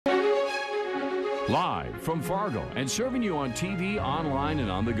Live from Fargo and serving you on TV, online, and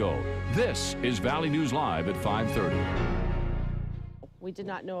on the go. This is Valley News Live at 5:30. We did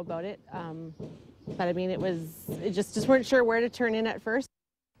not know about it, but I mean, it just weren't sure where to turn in at first.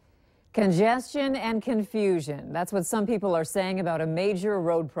 Congestion and confusion. That's what some people are saying about a major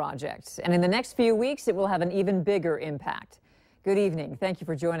road project. And in the next few weeks, it will have an even bigger impact. Good evening. Thank you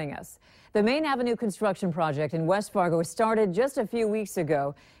for joining us. The Main Avenue construction project in West Fargo started just a few weeks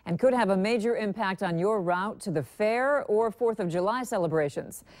ago and could have a major impact on your route to the fair or 4th of July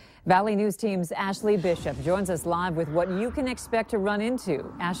celebrations. Valley News Team's Ashley Bishop joins us live with what you can expect to run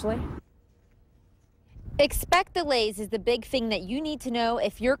into. Ashley? Expect delays is the big thing that you need to know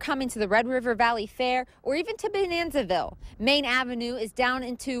if you're coming to the Red River Valley Fair or even to Bonanzaville. Main Avenue is down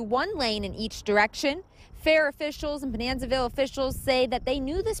into one lane in each direction. Fair officials and Bonanzaville officials say that they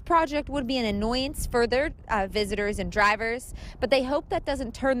knew this project would be an annoyance for their visitors and drivers, but they hope that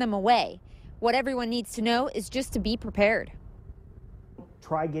doesn't turn them away. What everyone needs to know is just to be prepared.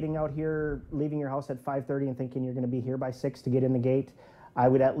 Try getting out here, leaving your house at 5:30 and thinking you're going to be here by 6 to get in the gate. I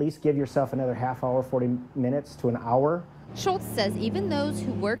would at least give yourself another half hour, 40 minutes to an hour. Schultz says even those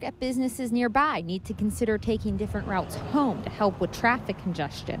who work at businesses nearby need to consider taking different routes home to help with traffic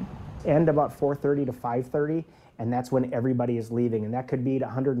congestion. End about 4:30 to 5:30, and that's when everybody is leaving, and that could be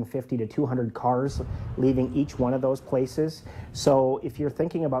 150 to 200 cars leaving each one of those places. So if you're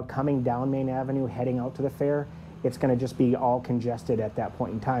thinking about coming down Main Avenue, heading out to the fair, it's going to just be all congested at that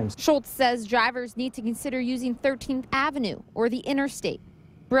point in time. Schultz says drivers need to consider using 13th Avenue or the interstate.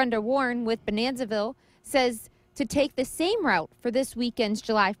 Brenda Warren with Bonanzaville says to take the same route for this weekend's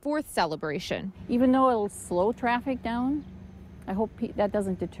July 4th celebration. Even though it'll slow traffic down, I hope that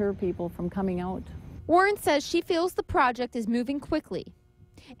doesn't deter people from coming out. Warren says she feels the project is moving quickly,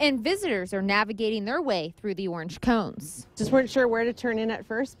 and visitors are navigating their way through the orange cones. Just weren't sure where to turn in at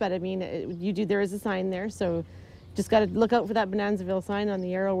first, but I mean, there is a sign there, so just got to look out for that Bonanzaville sign on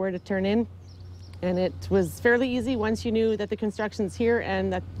the arrow where to turn in. And it was fairly easy once you knew that the construction's here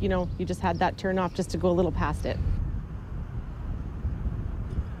and that, you just had that turn off just to go a little past it.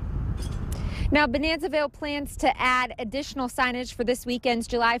 Now, Bonanzaville plans to add additional signage for this weekend's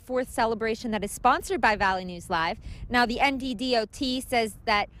July 4th celebration that is sponsored by Valley News Live. Now, the NDDOT says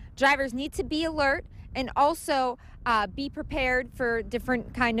that drivers need to be alert and also be prepared for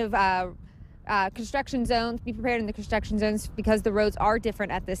different kind of construction zones. Be prepared in the construction zones because the roads are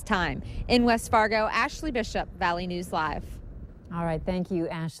different at this time. In West Fargo, Ashley Bishop, Valley News Live. All right, thank you,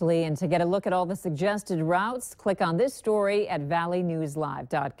 Ashley. And to get a look at all the suggested routes, click on this story at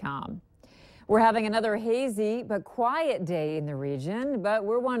valleynewslive.com. We're having another hazy but quiet day in the region, but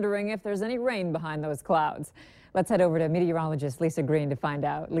we're wondering if there's any rain behind those clouds. Let's head over to meteorologist Lisa Green to find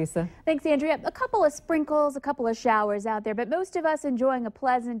out. Lisa? Thanks, Andrea. A couple of sprinkles, a couple of showers out there, but most of us enjoying a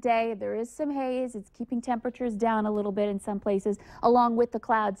pleasant day. There is some haze. It's keeping temperatures down a little bit in some places, along with the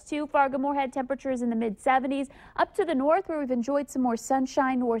clouds, too. Fargo-Moorhead temperatures in the mid-70s. Up to the north, where we've enjoyed some more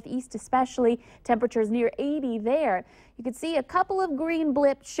sunshine, northeast especially, temperatures near 80 there. You can see a couple of green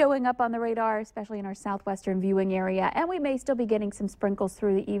blips showing up on the radar, especially in our southwestern viewing area, and we may still be getting some sprinkles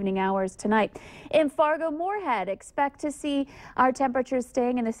through the evening hours tonight. In Fargo-Moorhead, expect to see our temperatures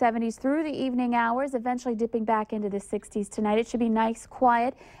staying in the 70s through the evening hours, eventually dipping back into the 60s tonight. It should be nice,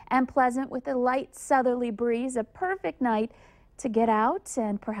 quiet, and pleasant with a light southerly breeze. A perfect night to get out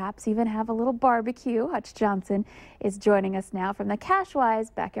and perhaps even have a little barbecue. Hutch Johnson is joining us now from the Cashwise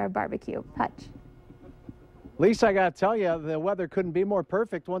Backyard Barbecue. Hutch. Lisa, I got to tell you, the weather couldn't be more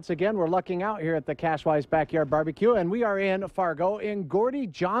perfect. Once again, we're lucking out here at the Cashwise Backyard Barbecue, and we are in Fargo in Gordy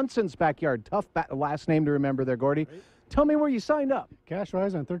Johnson's backyard. Tough last name to remember there, Gordy. Right. Tell me where you signed up.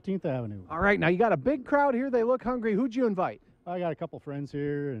 Cashwise on 13th Avenue. All right, now you got a big crowd here. They look hungry. Who'd you invite? I got a couple friends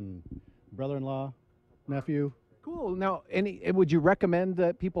here and brother-in-law, nephew. Cool. Now, would you recommend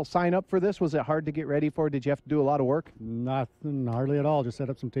that people sign up for this? Was it hard to get ready for? Did you have to do a lot of work? Nothing, hardly at all. Just set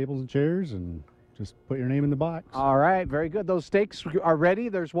up some tables and chairs and just put your name in the box. All right, very good. Those steaks are ready.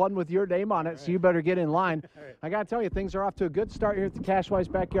 There's one with your name on it, so you better get in line. I got to tell you, things are off to a good start here at the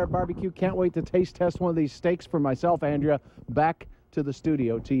Cashwise Backyard Barbecue. Can't wait to taste test one of these steaks for myself. Andrea, back to the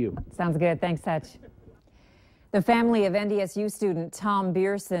studio to you. Sounds good. Thanks, Hutch. The family of NDSU student Tom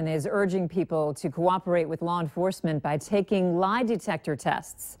Bierson is urging people to cooperate with law enforcement by taking lie detector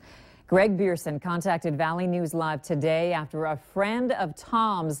tests. Greg Bierson contacted Valley News Live today after a friend of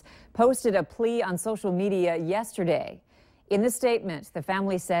Tom's posted a plea on social media yesterday. In the statement, the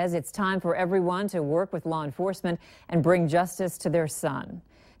family says it's time for everyone to work with law enforcement and bring justice to their son.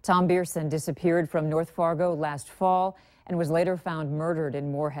 Tom Bierson disappeared from North Fargo last fall and was later found murdered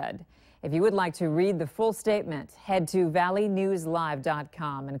in Moorhead. If you would like to read the full statement, head to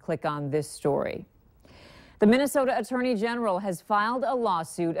valleynewslive.com and click on this story. The Minnesota Attorney General has filed a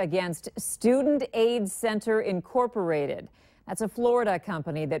lawsuit against Student Aid Center Incorporated. That's a Florida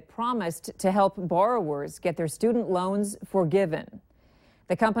company that promised to help borrowers get their student loans forgiven.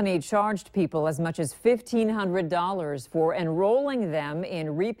 The company charged people as much as $1,500 for enrolling them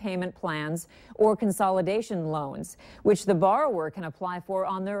in repayment plans or consolidation loans, which the borrower can apply for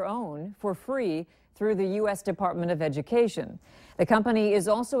on their own for free through the U.S. Department of Education. The company is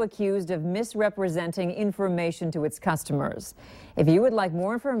also accused of misrepresenting information to its customers. If you would like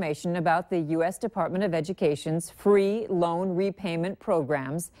more information about the U.S. Department of Education's free loan repayment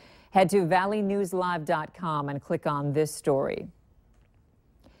programs, head to valleynewslive.com and click on this story.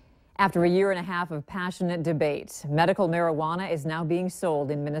 After a year and a half of passionate debate, medical marijuana is now being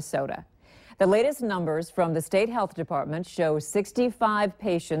sold in Minnesota. The latest numbers from the state health department show 65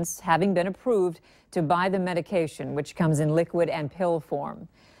 patients having been approved to buy the medication, which comes in liquid and pill form.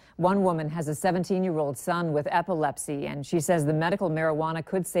 One woman has a 17-year-old son with epilepsy, and she says the medical marijuana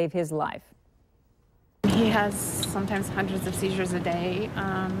could save his life. He has sometimes hundreds of seizures a day.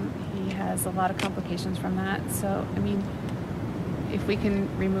 He has a lot of complications from that. So, I mean, if we can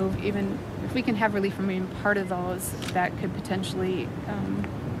have relief from even part of those, that could potentially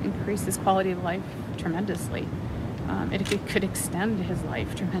increase his quality of life tremendously. It could extend his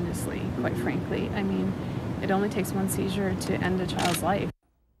life tremendously, quite frankly. I mean, it only takes one seizure to end a child's life.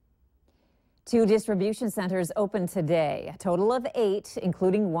 2 distribution centers open today. A total of 8,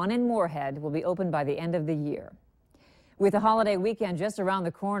 including one in Moorhead, will be open by the end of the year. With the holiday weekend just around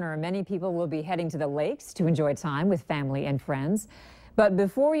the corner, many people will be heading to the lakes to enjoy time with family and friends. But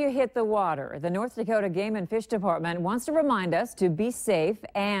before you hit the water, the North Dakota Game and Fish Department wants to remind us to be safe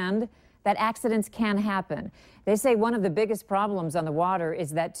and that accidents can happen. They say one of the biggest problems on the water is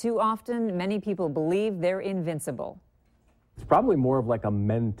that too often many people believe they're invincible. It's probably more of like a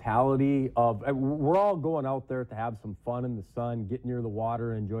mentality of we're all going out there to have some fun in the sun, get near the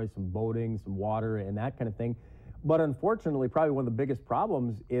water, enjoy some boating, some water and that kind of thing. But unfortunately, probably one of the biggest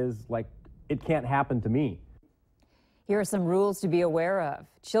problems is like, it can't happen to me. Here are some rules to be aware of.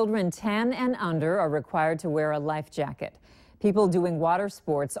 Children 10 and under are required to wear a life jacket. People doing water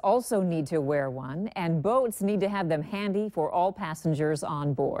sports also need to wear one, and boats need to have them handy for all passengers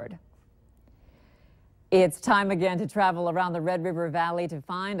on board. It's time again to travel around the Red River Valley to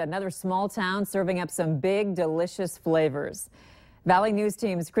find another small town serving up some big, delicious flavors. Valley News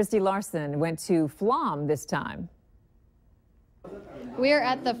Team's Christy Larson went to Flom this time. We're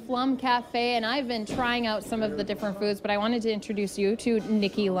at the Flum Cafe, and I've been trying out some of the different foods, but I wanted to introduce you to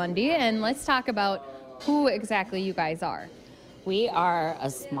Nikki Lundy, and let's talk about who exactly you guys are. We are a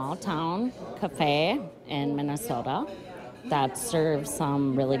small town cafe in Minnesota that serves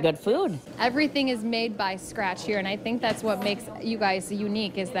some really good food. Everything is made by scratch here, and I think that's what makes you guys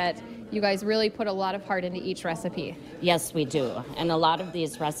unique, is that you guys really put a lot of heart into each recipe. Yes, we do. And a lot of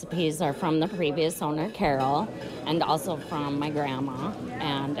these recipes are from the previous owner, Carol, and also from my grandma.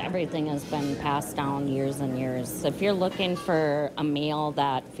 And everything has been passed down years and years. If you're looking for a meal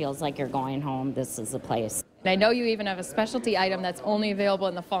that feels like you're going home, this is the place. I know you even have a specialty item that's only available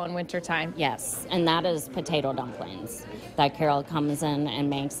in the fall and winter time. Yes, and that is potato dumplings that Carol comes in and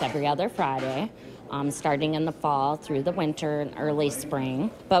makes every other Friday. Starting in the fall through the winter and early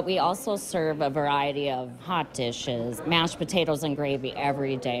spring. But we also serve a variety of hot dishes, mashed potatoes and gravy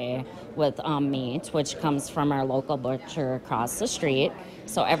every day with meat, which comes from our local butcher across the street.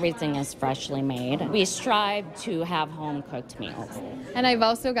 So everything is freshly made. We strive to have home-cooked meals. And I've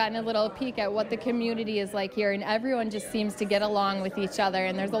also gotten a little peek at what the community is like here, and everyone just seems to get along with each other,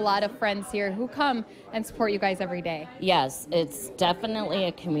 and there's a lot of friends here who come and support you guys every day. Yes, it's definitely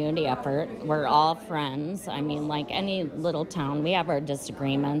a community effort. We're all friends. I mean, like any little town, we have our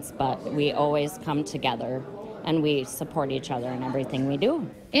disagreements, but we always come together, and we support each other in everything we do.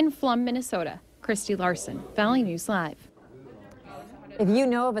 In Flum, Minnesota, Christy Larson, Valley News Live. If you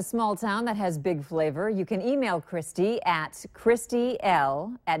know of a small town that has big flavor, you can email Christy at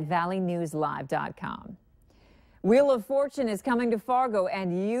christyl@valleynewslive.com. Wheel of Fortune is coming to Fargo,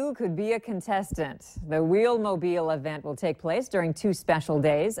 and you could be a contestant. The Wheelmobile event will take place during 2 special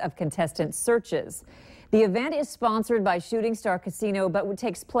days of contestant searches. The event is sponsored by Shooting Star Casino, but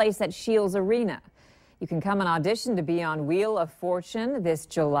takes place at Shields Arena. You can come and audition to be on Wheel of Fortune this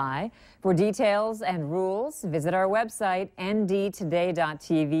July. For details and rules, visit our website,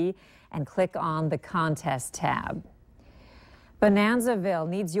 ndtoday.tv, and click on the Contest tab. Bonanzaville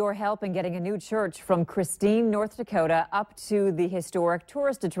needs your help in getting a new church from Christine, North Dakota, up to the historic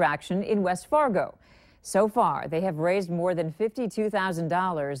tourist attraction in West Fargo. So far, they have raised more than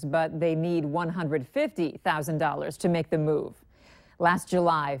 $52,000, but they need $150,000 to make the move. Last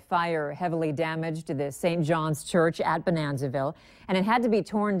July, fire heavily damaged the St. John's Church at Bonanzaville, and it had to be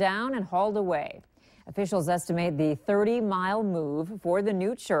torn down and hauled away. Officials estimate the 30-mile move for the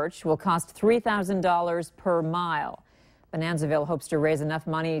new church will cost $3,000 per mile. Bonanzaville hopes to raise enough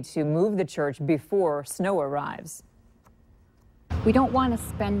money to move the church before snow arrives. We don't want to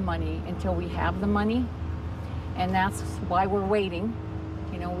spend money until we have the money, and that's why we're waiting.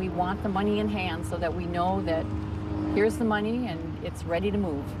 You know, we want the money in hand so that we know that here's the money and it's ready to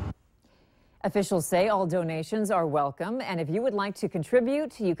move. Officials say all donations are welcome, and if you would like to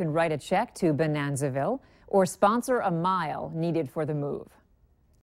contribute, you can write a check to Bonanzaville or sponsor a mile needed for the move.